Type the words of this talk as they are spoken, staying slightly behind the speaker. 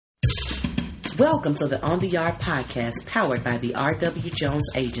Welcome to the On the Yard podcast powered by the R.W. Jones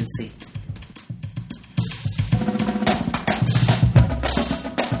Agency.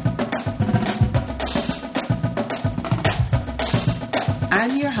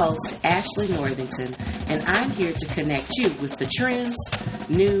 I'm your host, Ashley Northington, and I'm here to connect you with the trends,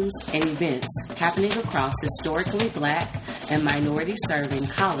 news, and events happening across historically Black and minority-serving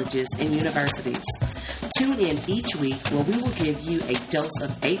colleges and universities. Tune in each week where we will give you a dose of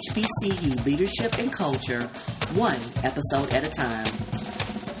HBCU leadership and culture, one episode at a time.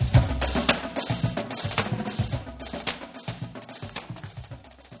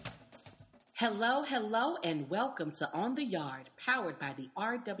 Hello, and welcome to On the Yard, powered by the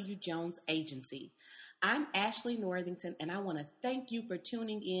R.W. Jones Agency. I'm Ashley Northington, and I want to thank you for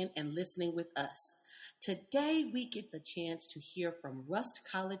tuning in and listening with us. Today, we get the chance to hear from Rust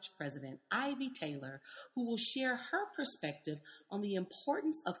College President Ivy Taylor, who will share her perspective on the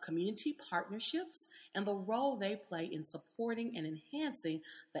importance of community partnerships and the role they play in supporting and enhancing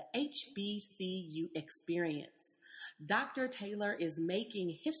the HBCU experience. Dr. Taylor is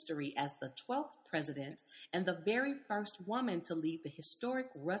making history as the 12th president and the very first woman to lead the historic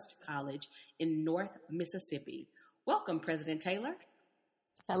Rust College in North Mississippi. Welcome, President Taylor.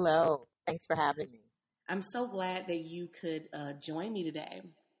 Hello. Thanks for having me. I'm so glad that you could join me today.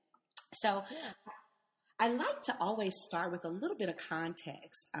 So I like to always start with a little bit of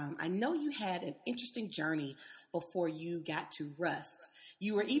context. I know you had an interesting journey before you got to Rust.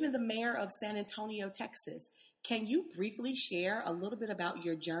 You were even the mayor of San Antonio, Texas. Can you briefly share a little bit about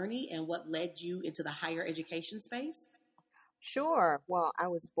your journey and what led you into the higher education space? Sure. Well, I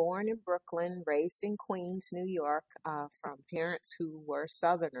was born in Brooklyn, raised in Queens, New York, from parents who were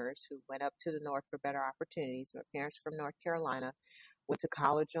Southerners who went up to the North for better opportunities. My parents from North Carolina, went to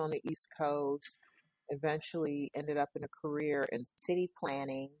college on the East Coast, eventually ended up in a career in city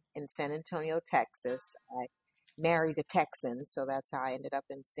planning in San Antonio, Texas. I married a Texan, so that's how I ended up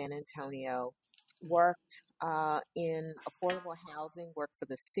in San Antonio. Worked in affordable housing, worked for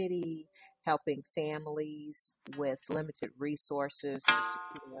the city, helping families with limited resources to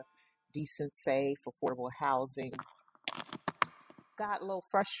secure decent, safe, affordable housing. Got a little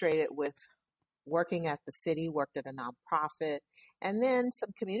frustrated with working at the city, worked at a nonprofit, and then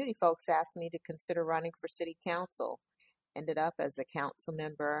some community folks asked me to consider running for city council. Ended up as a council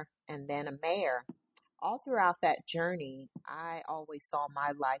member and then a mayor. All throughout that journey, I always saw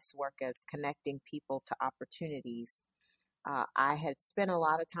my life's work as connecting people to opportunities. I had spent a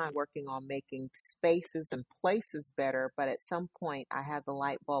lot of time working on making spaces and places better, but at some point I had the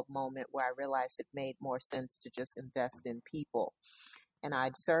light bulb moment where I realized it made more sense to just invest in people. And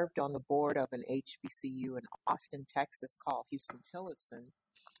I'd served on the board of an HBCU in Austin, Texas called Houston-Tillotson.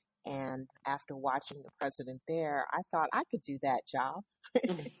 And after watching the president there, I thought I could do that job.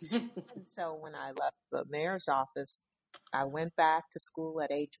 And so when I left the mayor's office, I went back to school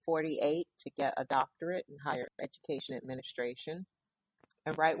at age 48 to get a doctorate in higher education administration.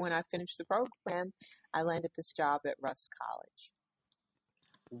 And right when I finished the program, I landed this job at Rust College.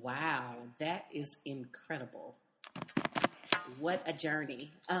 Wow, that is incredible. What a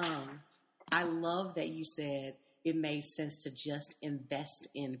journey. I love that you said it made sense to just invest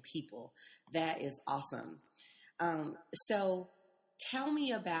in people. That is awesome. So tell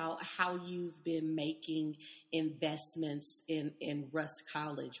me about how you've been making investments in Rust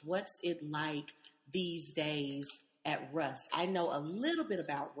College. What's it like these days at Rust? I know a little bit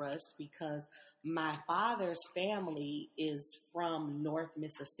about Rust because my father's family is from North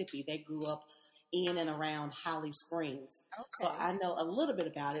Mississippi. They grew up in and around Holly Springs. Okay. So I know a little bit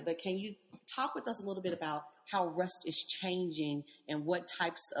about it, but can you talk with us a little bit about how Rust is changing and what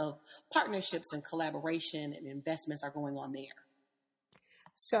types of partnerships and collaboration and investments are going on there?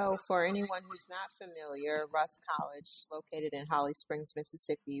 So for anyone who's not familiar, Rust College, located in Holly Springs,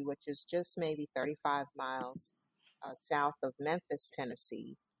 Mississippi, which is just maybe 35 miles south of Memphis,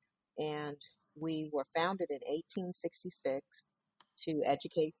 Tennessee. And we were founded in 1866 to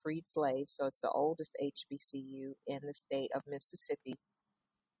educate freed slaves. So it's the oldest HBCU in the state of Mississippi.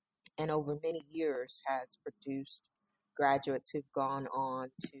 And over many years has produced graduates who've gone on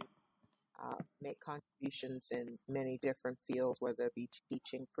to make contributions in many different fields, whether it be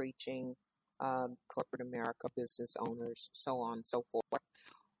teaching, preaching, corporate America, business owners, so on and so forth.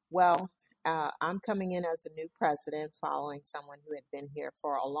 Well, I'm coming in as a new president following someone who had been here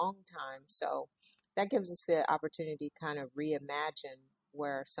for a long time. So that gives us the opportunity to kind of reimagine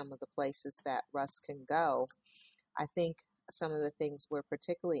where some of the places that Rust can go. I think some of the things we're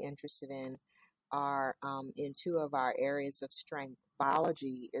particularly interested in are in two of our areas of strength.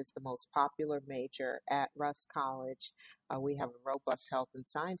 Biology is the most popular major at Russ College. We have a robust health and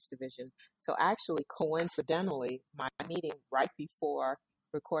science division. So, actually, coincidentally, my meeting right before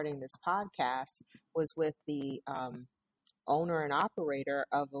recording this podcast was with the owner and operator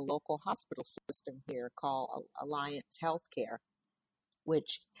of a local hospital system here called Alliance Healthcare,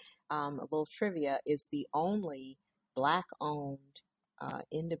 which, a little trivia, is the only Black-owned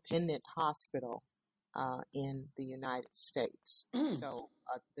independent hospital in the United States. Mm. So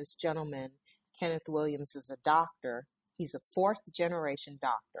this gentleman, Kenneth Williams, is a doctor. He's a fourth generation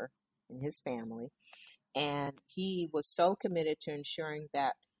doctor in his family. And he was so committed to ensuring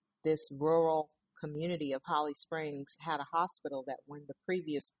that this rural community of Holly Springs had a hospital that when the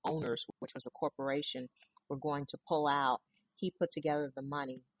previous owners, which was a corporation, were going to pull out, he put together the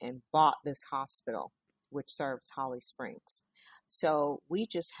money and bought this hospital, which serves Holly Springs. So we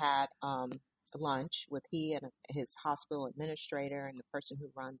just had lunch with he and his hospital administrator and the person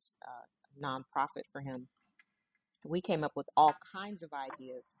who runs a nonprofit for him. We came up with all kinds of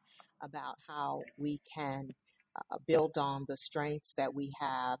ideas about how we can build on the strengths that we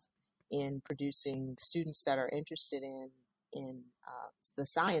have in producing students that are interested in the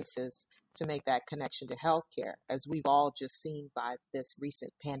sciences to make that connection to healthcare. As we've all just seen by this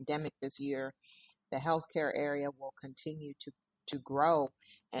recent pandemic this year, the healthcare area will continue to grow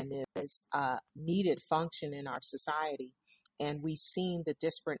and is a needed function in our society. And we've seen the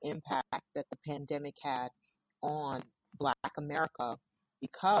disparate impact that the pandemic had on Black America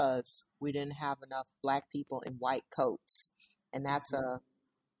because we didn't have enough Black people in white coats. And that's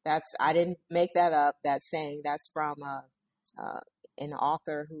I didn't make that up, that saying. That's from an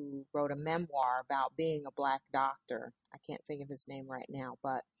author who wrote a memoir about being a Black doctor. I can't think of his name right now,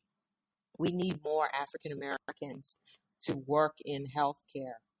 but we need more African Americans to work in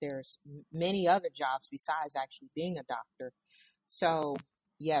healthcare. There's many other jobs besides actually being a doctor. So,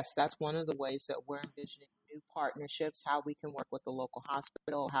 yes, that's one of the ways that we're envisioning new partnerships, how we can work with the local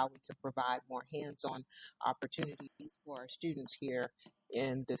hospital, how we can provide more hands-on opportunities for our students here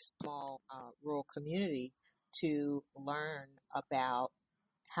in this small rural community to learn about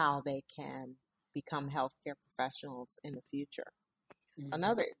how they can become healthcare professionals in the future. Mm-hmm.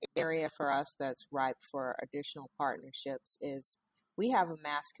 Another area for us that's ripe for additional partnerships is we have a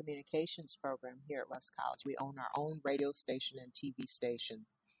mass communications program here at Russ College. We own our own radio station and TV station.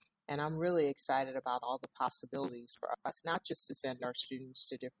 And I'm really excited about all the possibilities for us, not just to send our students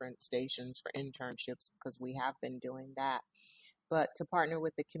to different stations for internships, because we have been doing that, but to partner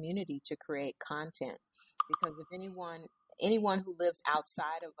with the community to create content. Because if anyone who lives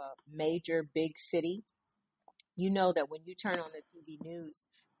outside of a major big city, you know that when you turn on the TV news,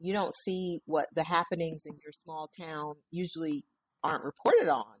 you don't see what the happenings in your small town usually aren't reported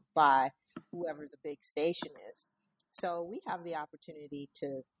on by whoever the big station is. So we have the opportunity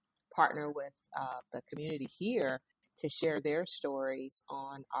to partner with the community here to share their stories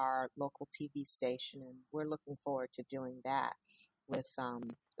on our local TV station, and we're looking forward to doing that with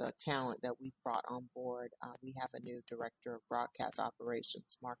the talent that we've brought on board. We have a new director of broadcast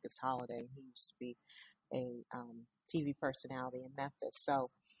operations, Marcus Holliday. He used to be a TV personality in Memphis. So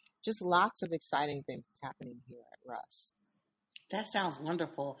just lots of exciting things happening here at Russ. That sounds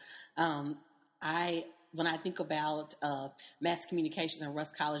wonderful. When I think about mass communications in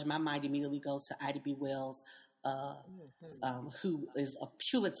Russ College, my mind immediately goes to Ida B. Wells, who is a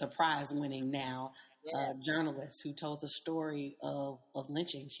Pulitzer Prize winning now journalist who told the story of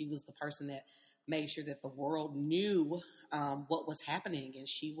lynching. She was the person that made sure that the world knew what was happening, and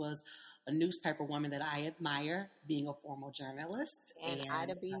she was a newspaper woman that I admire, being a former journalist. And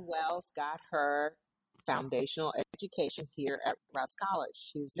Ida B. Wells got her foundational education here at Russ College.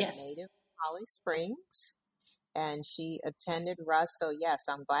 She's a native of Holly Springs, and she attended Russ. So, yes,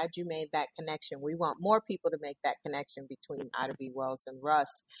 I'm glad you made that connection. We want more people to make that connection between Ida B. Wells and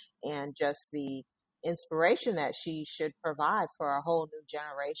Russ, and just the inspiration that she should provide for a whole new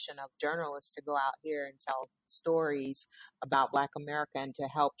generation of journalists to go out here and tell stories about Black America and to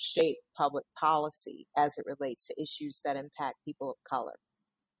help shape public policy as it relates to issues that impact people of color.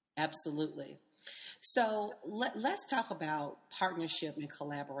 Absolutely. So let's talk about partnership and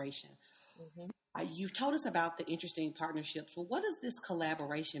collaboration. Mm-hmm. You've told us about the interesting partnerships. Well, what does this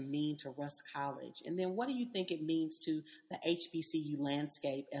collaboration mean to Russ College? And then what do you think it means to the HBCU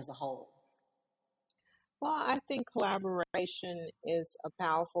landscape as a whole? Well, I think collaboration is a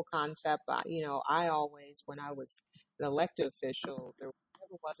powerful concept. I always, when I was an elected official, there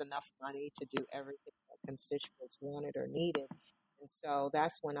never was enough money to do everything that constituents wanted or needed. And so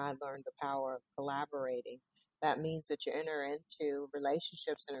that's when I learned the power of collaborating. That means that you enter into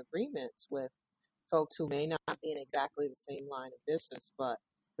relationships and agreements with folks who may not be in exactly the same line of business, but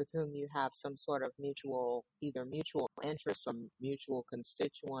with whom you have some sort of mutual, either mutual interests, some mutual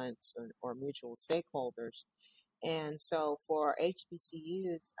constituents, or mutual stakeholders. And so for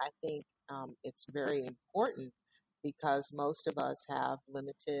HBCUs, I think it's very important because most of us have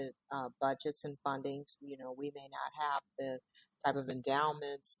limited budgets and fundings. You know, we may not have the type of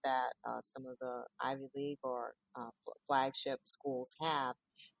endowments that some of the Ivy League or flagship schools have.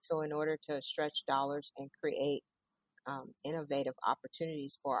 So in order to stretch dollars and create innovative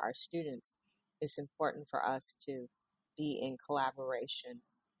opportunities for our students, it's important for us to be in collaboration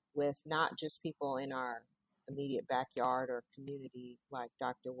with not just people in our immediate backyard or community like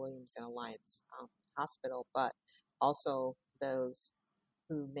Dr. Williams and Alliance Hospital, but also those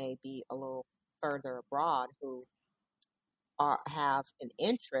who may be a little further abroad who have an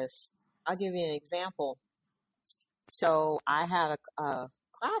interest. I'll give you an example. So I had a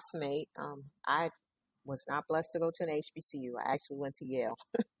classmate. I was not blessed to go to an HBCU. I actually went to Yale.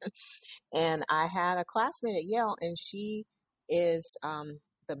 And I had a classmate at Yale, and she is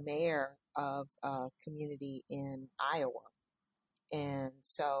the mayor of a community in Iowa. And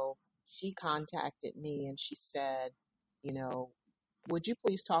so she contacted me and she said, you know, would you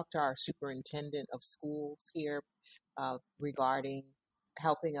please talk to our superintendent of schools here regarding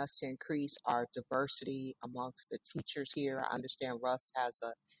helping us to increase our diversity amongst the teachers here? I understand Russ has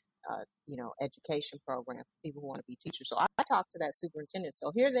a education program for people who want to be teachers. So I talked to that superintendent.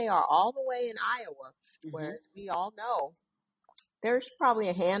 So here they are all the way in Iowa, where we all know there's probably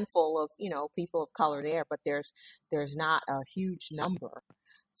a handful of, people of color there, but there's not a huge number.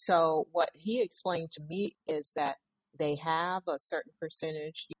 So what he explained to me is that they have a certain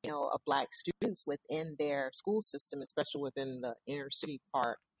percentage, of Black students within their school system, especially within the inner city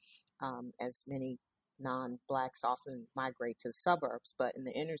part, as many non-Blacks often migrate to the suburbs. But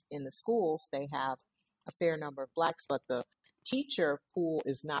in the schools, they have a fair number of Blacks, but the teacher pool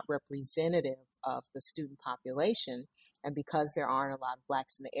is not representative of the student population. And because there aren't a lot of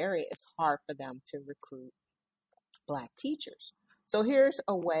Blacks in the area, it's hard for them to recruit Black teachers. So here's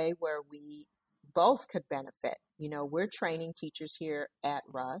a way where we both could benefit. We're training teachers here at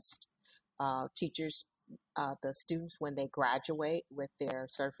Rust. Teachers, the students, when they graduate with their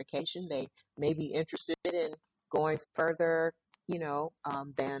certification, they may be interested in going further,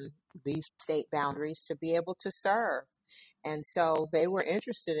 than these state boundaries to be able to serve. And so they were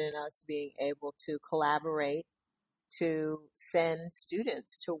interested in us being able to collaborate to send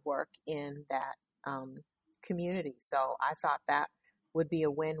students to work in that community. So I thought that would be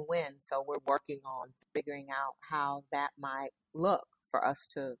a win-win. So we're working on figuring out how that might look for us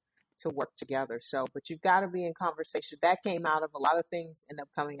to work together. So, but you've got to be in conversation. That came out of a lot of things, end up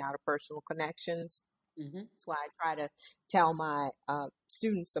coming out of personal connections. That's why I try to tell my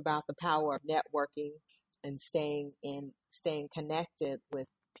students about the power of networking and staying connected with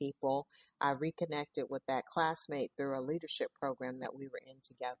people. I reconnected with that classmate through a leadership program that we were in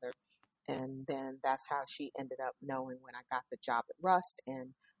together. And then that's how she ended up knowing when I got the job at Rust and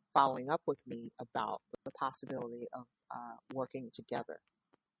following up with me about the possibility of working together.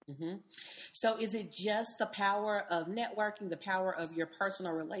 So is it just the power of networking, the power of your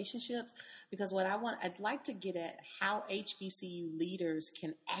personal relationships? Because I'd like to get at how HBCU leaders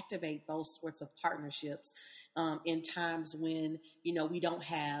can activate those sorts of partnerships in times when, we don't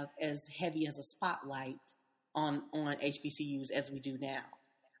have as heavy as a spotlight on HBCUs as we do now.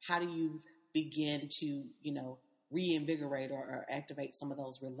 How do you begin to, reinvigorate or activate some of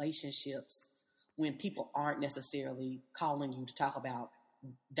those relationships when people aren't necessarily calling you to talk about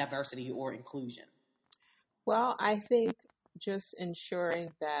diversity or inclusion? Well, I think just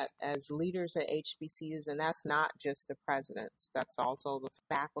ensuring that as leaders at HBCUs, and that's not just the presidents, that's also the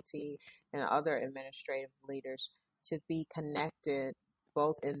faculty and other administrative leaders, to be connected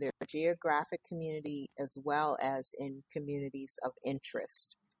both in their geographic community as well as in communities of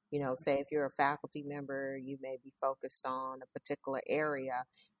interest. Say if you're a faculty member, you may be focused on a particular area.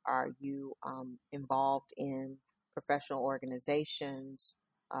 Are you involved in professional organizations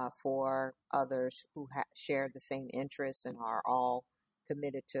for others who share the same interests and are all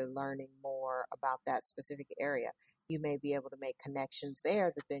committed to learning more about that specific area? You may be able to make connections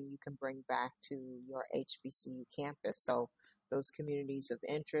there that then you can bring back to your HBCU campus. So those communities of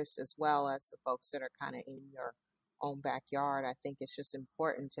interest, as well as the folks that are kind of in your own backyard, I think it's just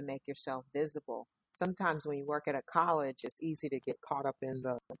important to make yourself visible. Sometimes when you work at a college, it's easy to get caught up in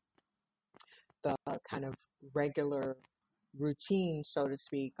the kind of regular routine, so to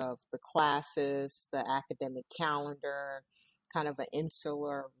speak, of the classes, the academic calendar, kind of an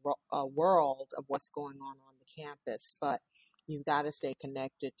insular world of what's going on the campus. But you've got to stay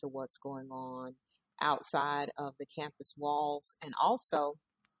connected to what's going on outside of the campus walls, and also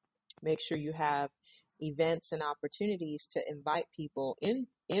make sure you have events and opportunities to invite people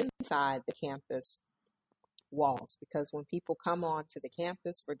inside the campus walls, because when people come onto the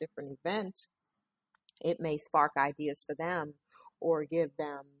campus for different events, it may spark ideas for them or give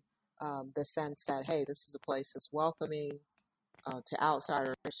them the sense that, hey, this is a place that's welcoming to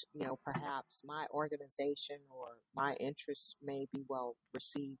outsiders. Perhaps my organization or my interests may be well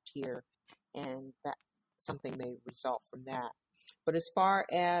received here, and that something may result from that. But as far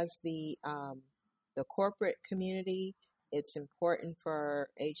as the corporate community, it's important for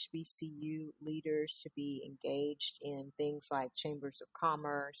HBCU leaders to be engaged in things like chambers of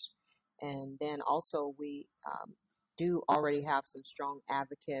commerce. And then also we do already have some strong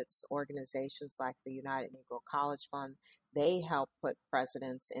advocates, organizations like the United Negro College Fund. They help put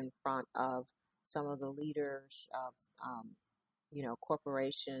presidents in front of some of the leaders of,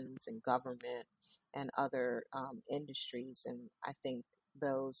 corporations and government and other industries. And I think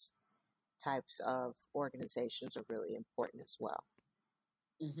those types of organizations are really important as well.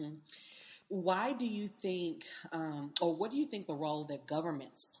 Mm-hmm. Why do you think, or what do you think the role that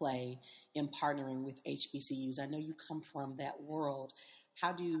governments play in partnering with HBCUs? I know you come from that world.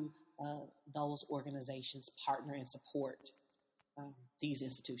 How do those organizations partner and support these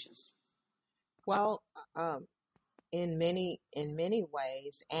institutions? Well, in many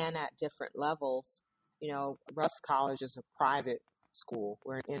ways and at different levels. Russ College is a private school.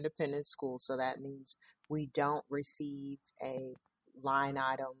 We're an independent school, so that means we don't receive a line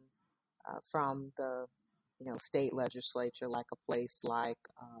item from the state legislature like a place like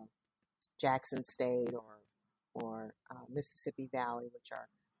Jackson State or Mississippi Valley, which are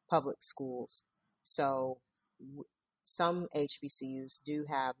public schools. So some HBCUs do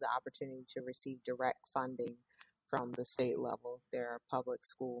have the opportunity to receive direct funding from the state level if they're a public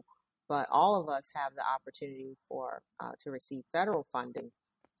school. But all of us have the opportunity to receive federal funding,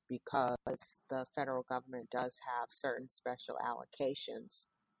 because the federal government does have certain special allocations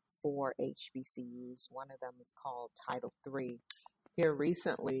for HBCUs. One of them is called Title III. Here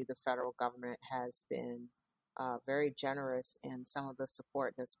recently, the federal government has been very generous in some of the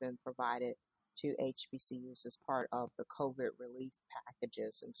support that's been provided to HBCUs as part of the COVID relief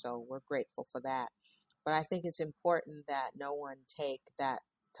packages. And so we're grateful for that. But I think it's important that no one take that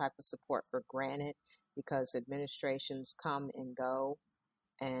type of support for granted, because administrations come and go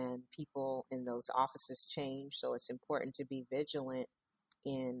and people in those offices change. So it's important to be vigilant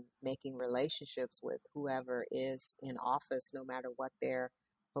in making relationships with whoever is in office, no matter what their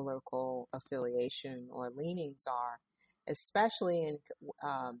political affiliation or leanings are, especially in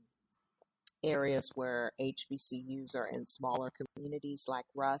areas where HBCUs are in smaller communities like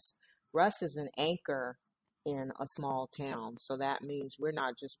Russ. Russ is an anchor in a small town. So that means we're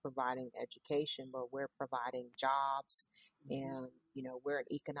not just providing education, but we're providing jobs, and, we're an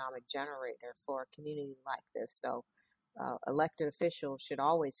economic generator for a community like this. So elected officials should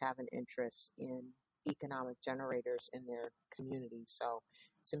always have an interest in economic generators in their community. So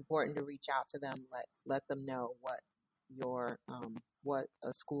it's important to reach out to them, let them know what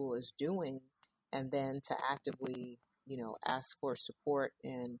a school is doing, and then to actively, ask for support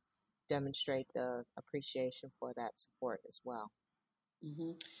and demonstrate the appreciation for that support as well.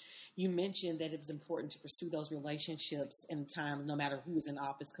 Mm-hmm. You mentioned that it was important to pursue those relationships in times, no matter who's in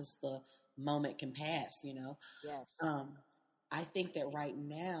office, because the moment can pass, Yes. I think that right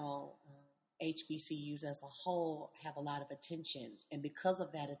now, HBCUs as a whole have a lot of attention. And because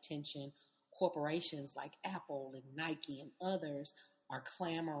of that attention, corporations like Apple and Nike and others are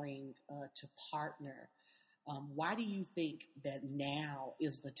clamoring to partner. Why do you think that now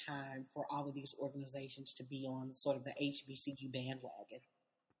is the time for all of these organizations to be on sort of the HBCU bandwagon?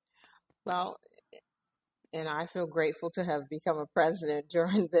 Well, and I feel grateful to have become a president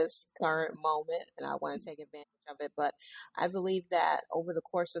during this current moment, and I want to take advantage of it. But I believe that over the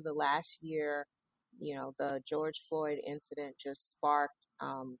course of the last year, the George Floyd incident just sparked,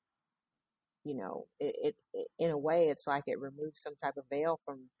 it in a way, it's like it removed some type of veil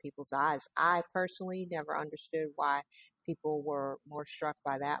from people's eyes. I personally never understood why people were more struck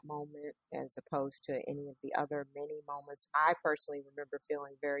by that moment as opposed to any of the other many moments. I personally remember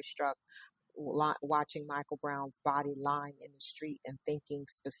feeling very struck watching Michael Brown's body lying in the street and thinking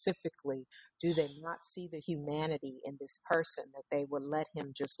specifically, do they not see the humanity in this person, that they would let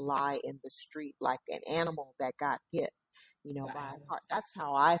him just lie in the street like an animal that got hit, by a car? That's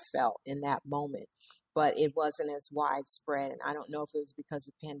how I felt in that moment. But it wasn't as widespread. And I don't know if it was because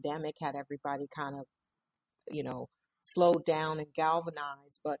the pandemic had everybody kind of, slowed down and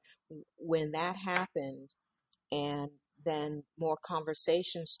galvanized. But when that happened, and then more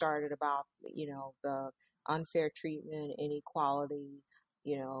conversation started about, the unfair treatment, inequality,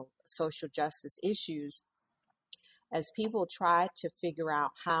 social justice issues, as people try to figure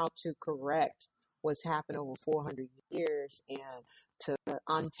out how to correct what's happened over 400 years and to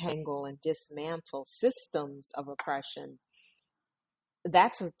untangle and dismantle systems of oppression.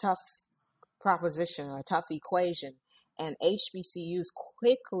 That's a tough proposition, a tough equation. And HBCUs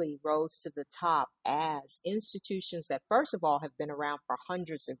quickly rose to the top as institutions that, first of all, have been around for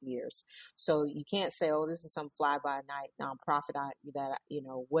hundreds of years. So you can't say, "Oh, this is some fly-by-night nonprofit.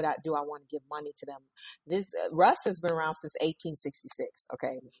 Would I do? I want to give money to them." This Russ has been around since 1866.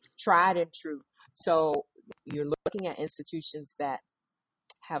 Okay, tried and true. So you're looking at institutions that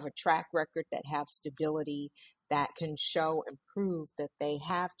have a track record, that have stability, that can show and prove that they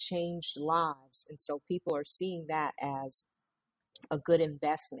have changed lives. And so people are seeing that as a good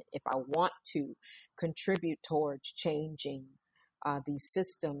investment. If I want to contribute towards changing these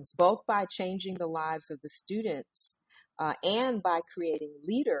systems, both by changing the lives of the students and by creating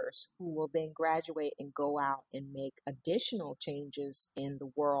leaders who will then graduate and go out and make additional changes in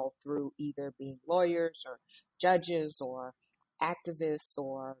the world through either being lawyers or judges or activists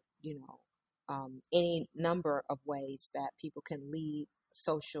or, any number of ways that people can lead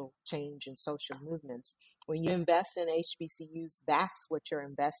social change and social movements. When you invest in HBCUs, that's what you're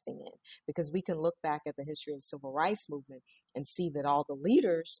investing in, because we can look back at the history of the civil rights movement and see that all the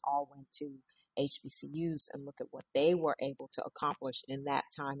leaders all went to HBCUs and look at what they were able to accomplish in that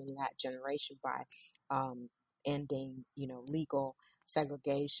time and that generation by ending, legal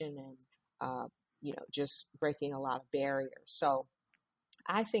segregation and, just breaking a lot of barriers. So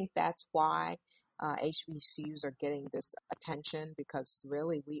I think that's why HBCUs are getting this attention, because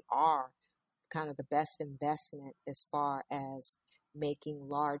really we are kind of the best investment as far as making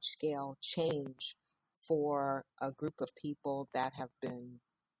large scale change for a group of people that have been,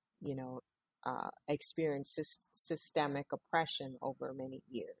 experienced systemic oppression over many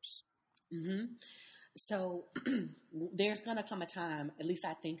years. Mm-hmm. So there's going to come a time, at least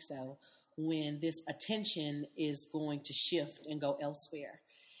I think so, when this attention is going to shift and go elsewhere.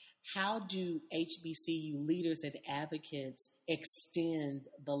 How do HBCU leaders and advocates extend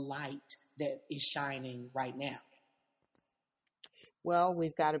the light that is shining right now? Well,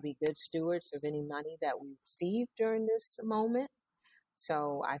 we've got to be good stewards of any money that we receive during this moment.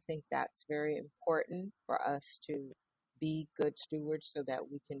 So I think that's very important for us to be good stewards so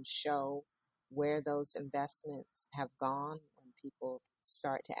that we can show where those investments have gone when people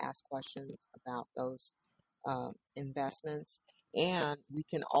start to ask questions about those investments. And we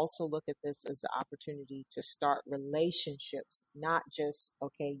can also look at this as an opportunity to start relationships, not just,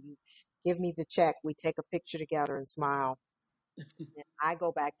 okay, you give me the check, we take a picture together and smile. And I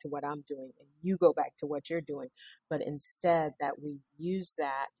go back to what I'm doing and you go back to what you're doing. But instead, that we use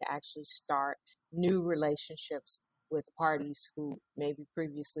that to actually start new relationships with parties who maybe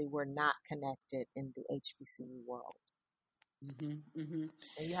previously were not connected in the HBCU world. Mm-hmm, mm-hmm.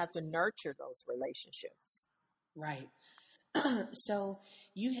 And you have to nurture those relationships. Right. So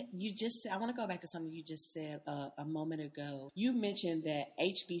you just I want to go back to something you just said a moment ago. You mentioned that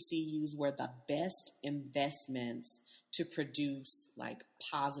HBCUs were the best investments to produce like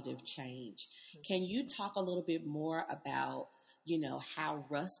positive change. Can you talk a little bit more about how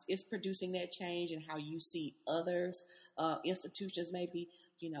Rust is producing that change and how you see others institutions maybe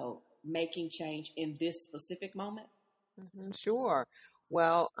making change in this specific moment? Sure.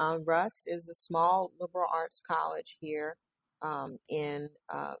 Well, Rust is a small liberal arts college here in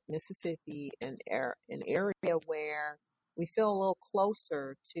Mississippi, an area where we feel a little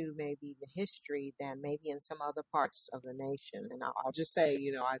closer to maybe the history than maybe in some other parts of the nation. And I'll just say,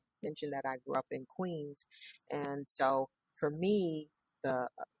 I mentioned that I grew up in Queens, and so for me, the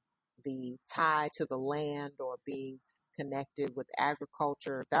the tie to the land or being connected with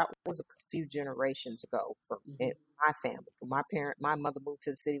agriculture, that was a few generations ago for my family. My mother moved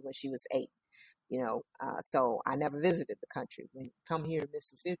to the city when she was 8. So I never visited the country. When you come here to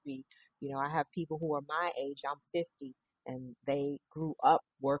Mississippi, I have people who are my age. I'm 50, and they grew up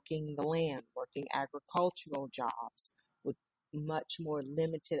working the land, working agricultural jobs with much more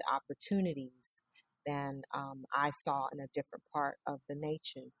limited opportunities than I saw in a different part of the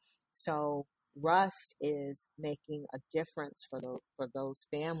nation. So Rust is making a difference for those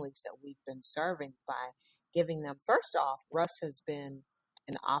families that we've been serving by giving them. First off, Rust has been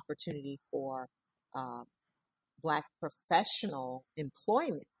an opportunity for uh, Black professional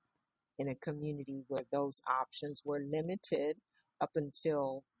employment in a community where those options were limited up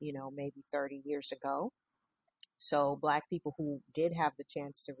until maybe 30 years ago. So Black people who did have the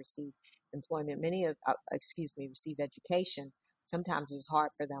chance to receive employment, receive education, sometimes it was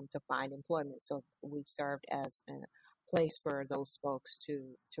hard for them to find employment. So we've served as a place for those folks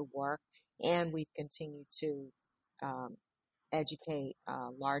to work, and we've continued to um, educate a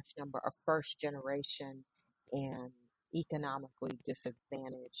large number of first generation and economically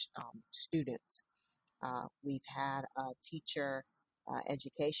disadvantaged students. We've had a teacher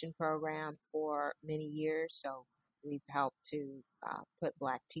education program for many years, so we've helped to put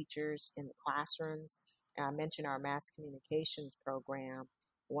Black teachers in the classrooms. And I mentioned our mass communications program.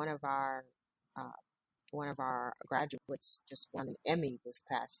 One of our uh, one of our graduates just won an Emmy this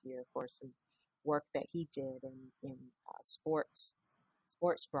past year for some work that he did in sports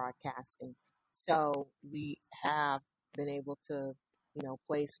broadcasting. So we have been able to,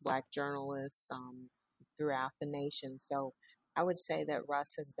 place Black journalists throughout the nation. So I would say that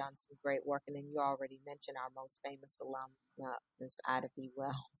Russ has done some great work. And then you already mentioned our most famous alum, Miss Ida B.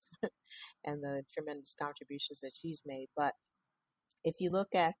 Wells, and the tremendous contributions that she's made. But if you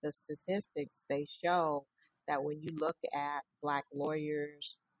look at the statistics, they show that when you look at Black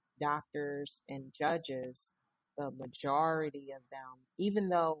lawyers, doctors, and judges, the majority of them, even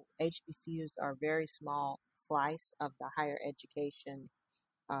though HBCUs are a very small slice of the higher education,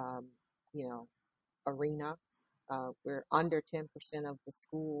 um, you know, arena, we're under 10% of the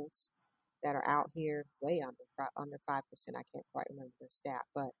schools that are out here, way under 5%. I can't quite remember the stat,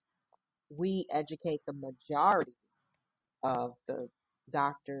 but we educate the majority of the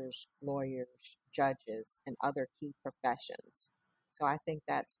doctors, lawyers, judges, and other key professions. So I think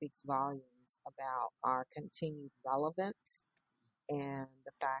that speaks volumes about our continued relevance and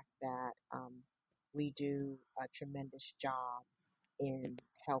the fact that we do a tremendous job in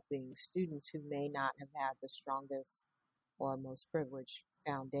helping students who may not have had the strongest or most privileged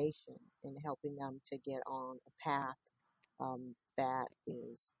foundation, and helping them to get on a path that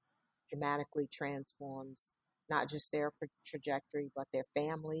is dramatically transforms not just their trajectory, but their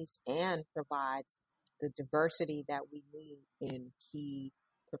families, and provides the diversity that we need in key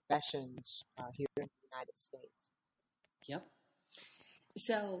professions here in the United States. Yep.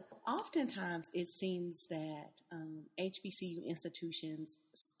 So oftentimes it seems that HBCU institutions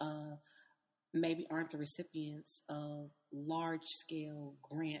uh, maybe aren't the recipients of large scale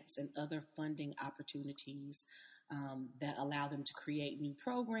grants and other funding opportunities that allow them to create new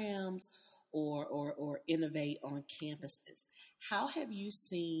programs or innovate on campuses. How have you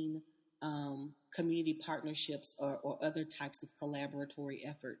seen community partnerships or other types of collaboratory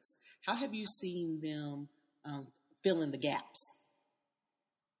efforts? How have you seen them fill in the gaps?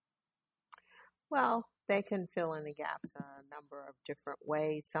 Well, they can fill in the gaps in a number of different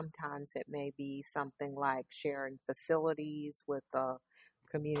ways. Sometimes it may be something like sharing facilities with a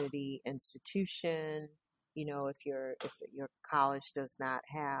community institution. If your college does not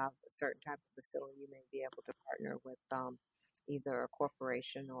have a certain type of facility, you may be able to partner with either a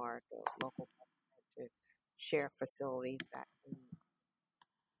corporation or the local government to share facilities that can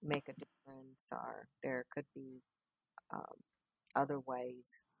make a difference. Or there could be um, other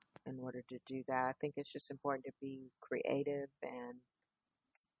ways in order to do that. I think it's just important to be creative and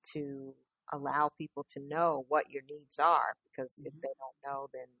to allow people to know what your needs are, because if Mm-hmm. they don't know,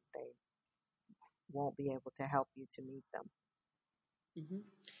 then they won't be able to help you to meet them.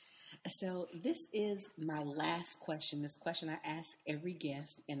 Mm-hmm. So this is my last question. This question I ask every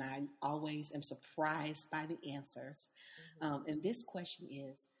guest, and I always am surprised by the answers. Mhm. And this question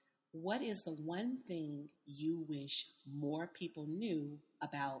is, what is the one thing you wish more people knew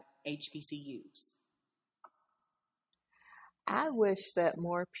about HBCUs? I wish that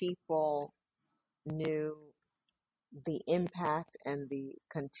more people knew the impact and the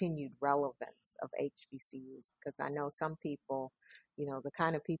continued relevance of HBCUs, because I know some people, the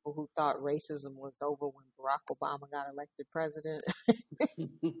kind of people who thought racism was over when Barack Obama got elected president,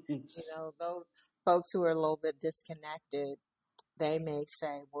 those folks who are a little bit disconnected, they may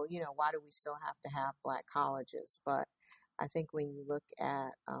say, well, why do we still have to have Black colleges? But I think when you look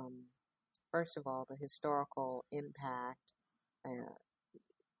at, first of all, the historical impact, uh,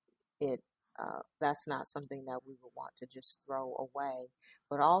 it that's not something that we would want to just throw away.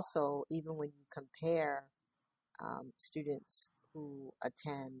 But also, even when you compare students who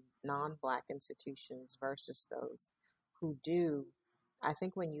attend non-Black institutions versus those who do, I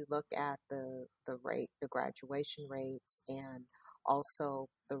think when you look at the graduation rates, and also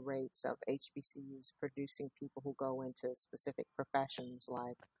the rates of HBCUs producing people who go into specific professions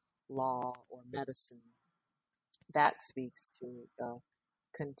like law or medicine, that speaks to the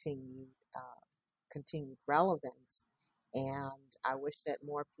continued uh, continued relevance. And I wish that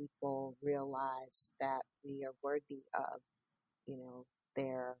more people realize that we are worthy of,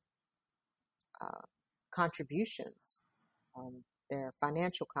 their contributions, their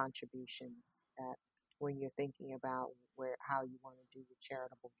financial contributions. That when you're thinking about how you want to do your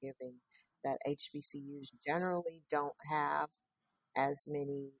charitable giving, that HBCUs generally don't have as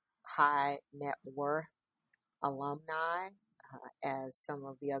many high net worth alumni as some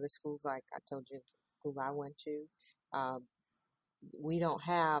of the other schools. Like I told you, the school I went to, we don't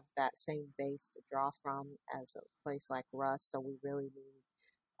have that same base to draw from as a place like Russ. So we really need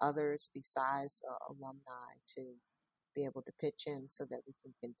others besides alumni to be able to pitch in so that we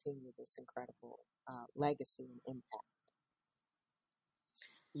can continue this incredible legacy and impact.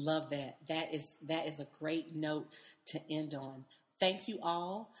 Love that. That is a great note to end on. Thank you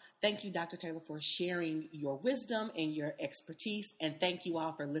all. Thank you, Dr. Taylor, for sharing your wisdom and your expertise. And thank you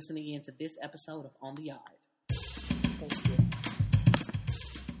all for listening in to this episode of On the Yard. Thank you.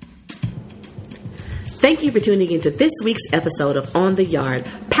 Thank you for tuning into this week's episode of On the Yard,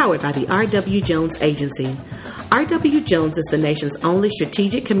 powered by the R.W. Jones Agency. R.W. Jones is the nation's only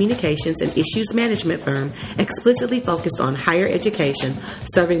strategic communications and issues management firm explicitly focused on higher education,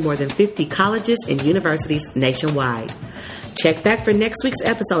 serving more than 50 colleges and universities nationwide. Check back for next week's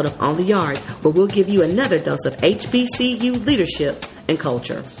episode of On the Yard, where we'll give you another dose of HBCU leadership and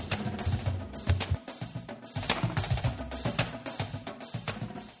culture.